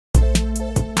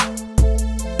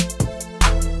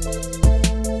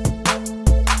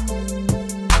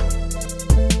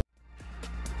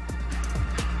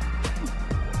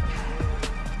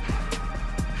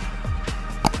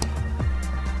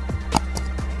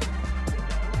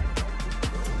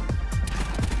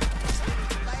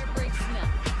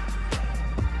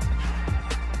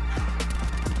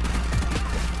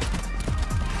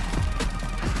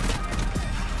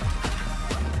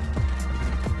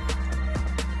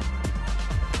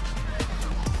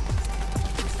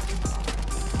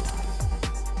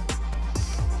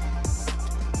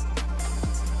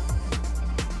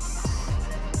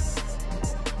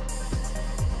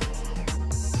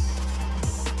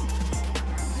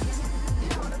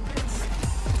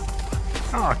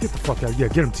Ah, get the fuck out. Yeah,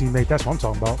 get him, teammate. That's what I'm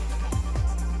talking about.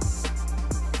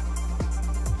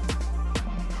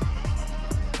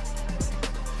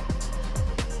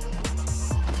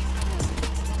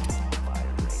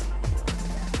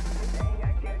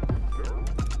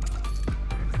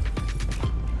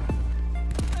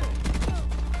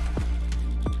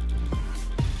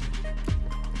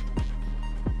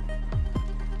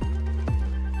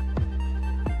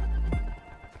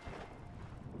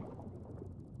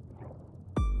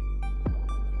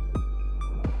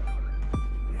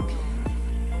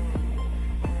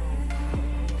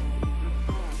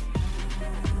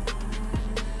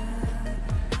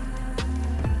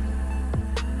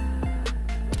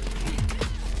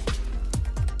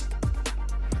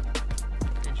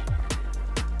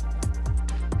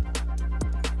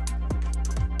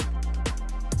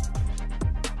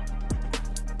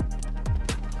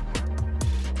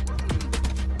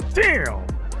 Damn!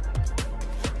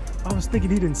 I was thinking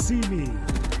he didn't see me.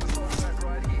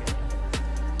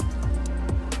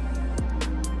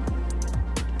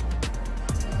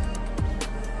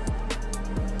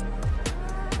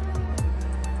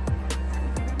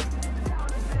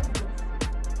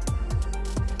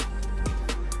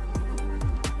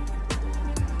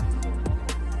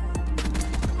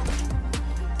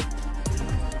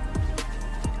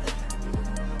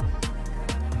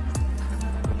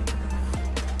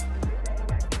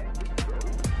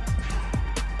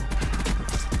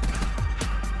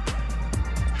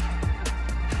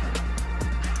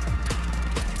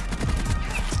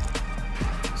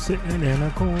 Sitting in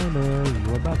a corner,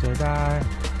 you about to die.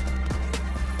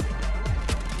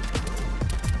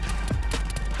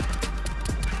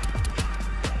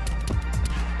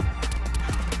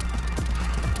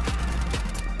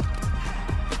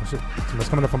 Oh shit, somebody's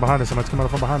coming up from behind us, somebody's coming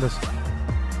up from behind us.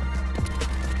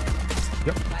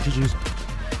 Yep, GG's.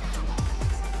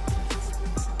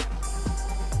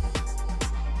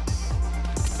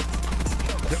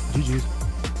 Yep, GG's.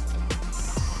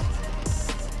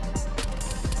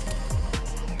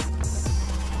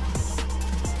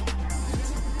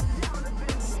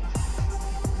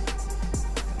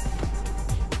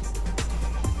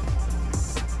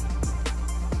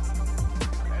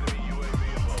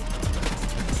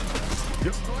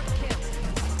 Yep.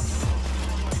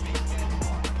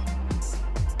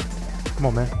 Come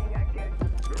on, man.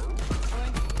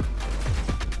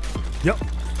 Yep.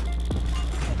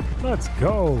 Let's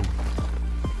go.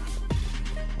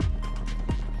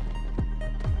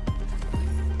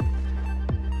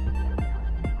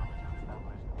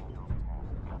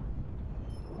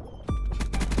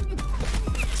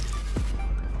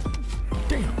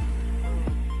 Damn.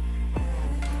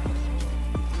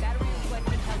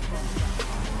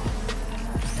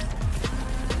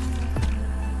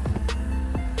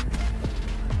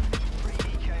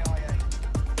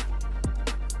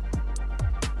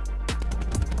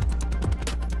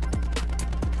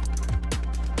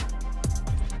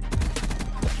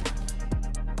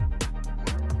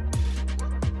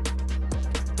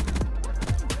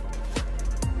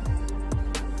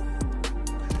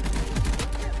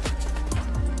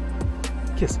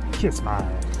 Kiss my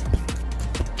ass.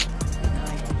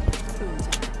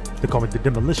 They call me the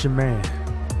Demolition Man.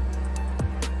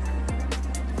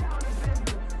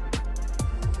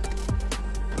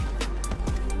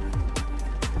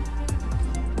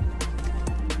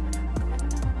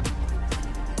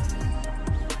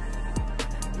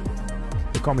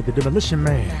 They call me the Demolition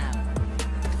Man.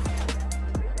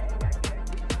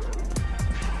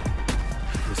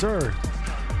 Yes, sir.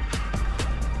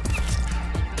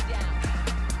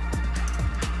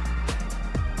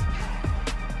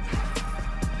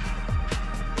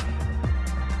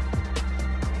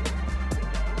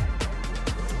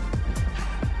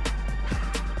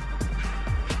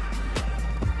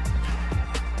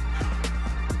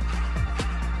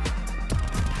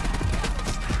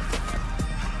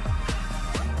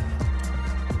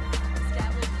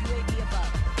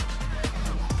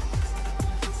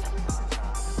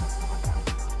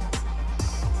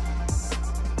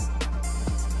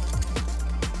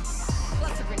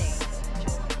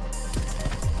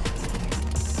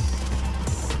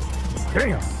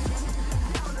 Damn!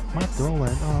 My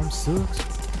throwing arm sucks.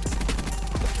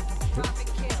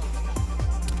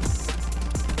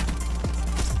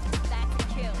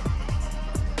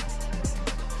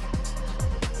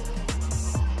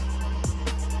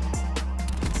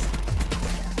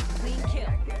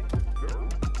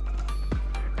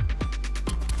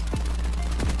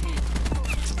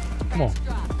 Come on.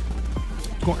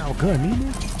 Going outgun me,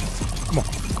 man? Come on,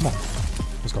 come on.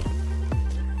 Let's go.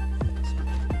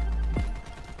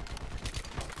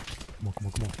 Come on, come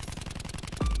on, come on.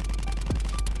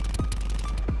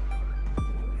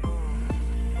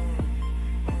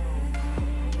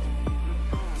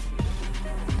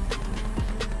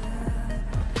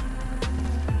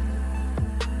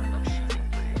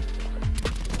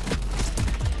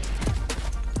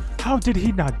 How did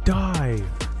he not die?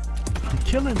 You're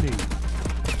killing me.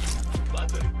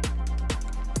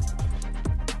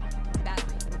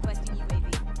 Battery requesting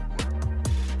UAV.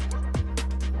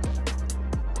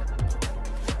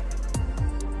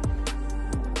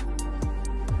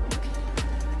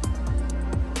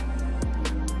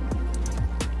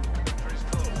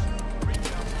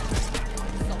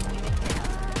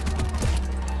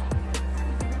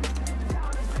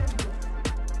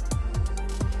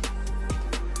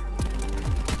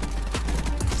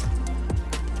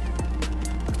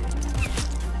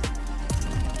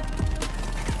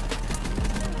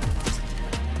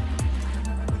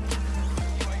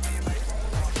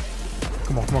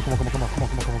 Come on, come on, come on, come on, come on, come on,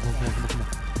 come on, come on, come on, come on, come on.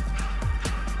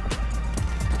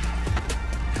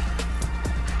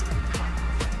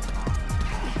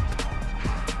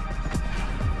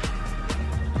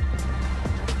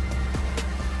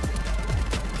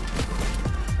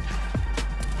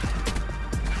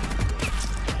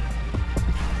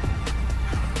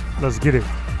 Let's get it.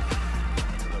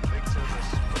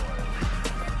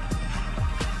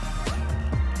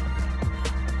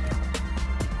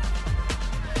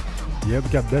 Yeah, we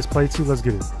got best play too. Let's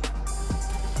get it.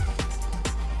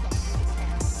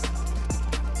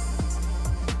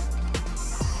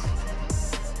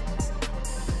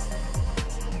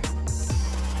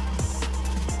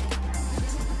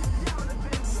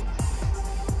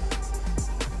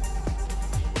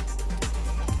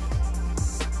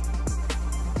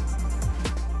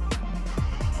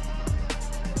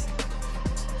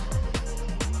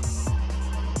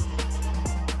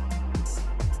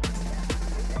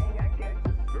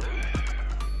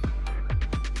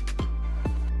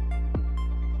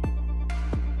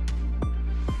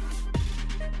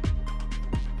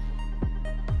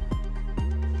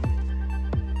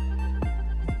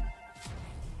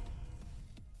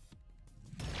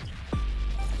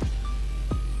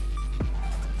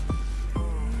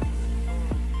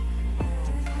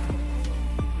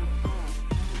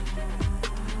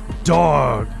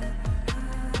 Dog.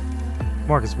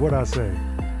 Marcus, what'd I say?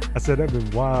 I said that'd been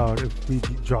wild if we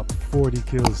dropped 40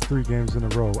 kills 3 games in a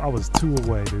row. I was 2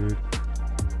 away, dude.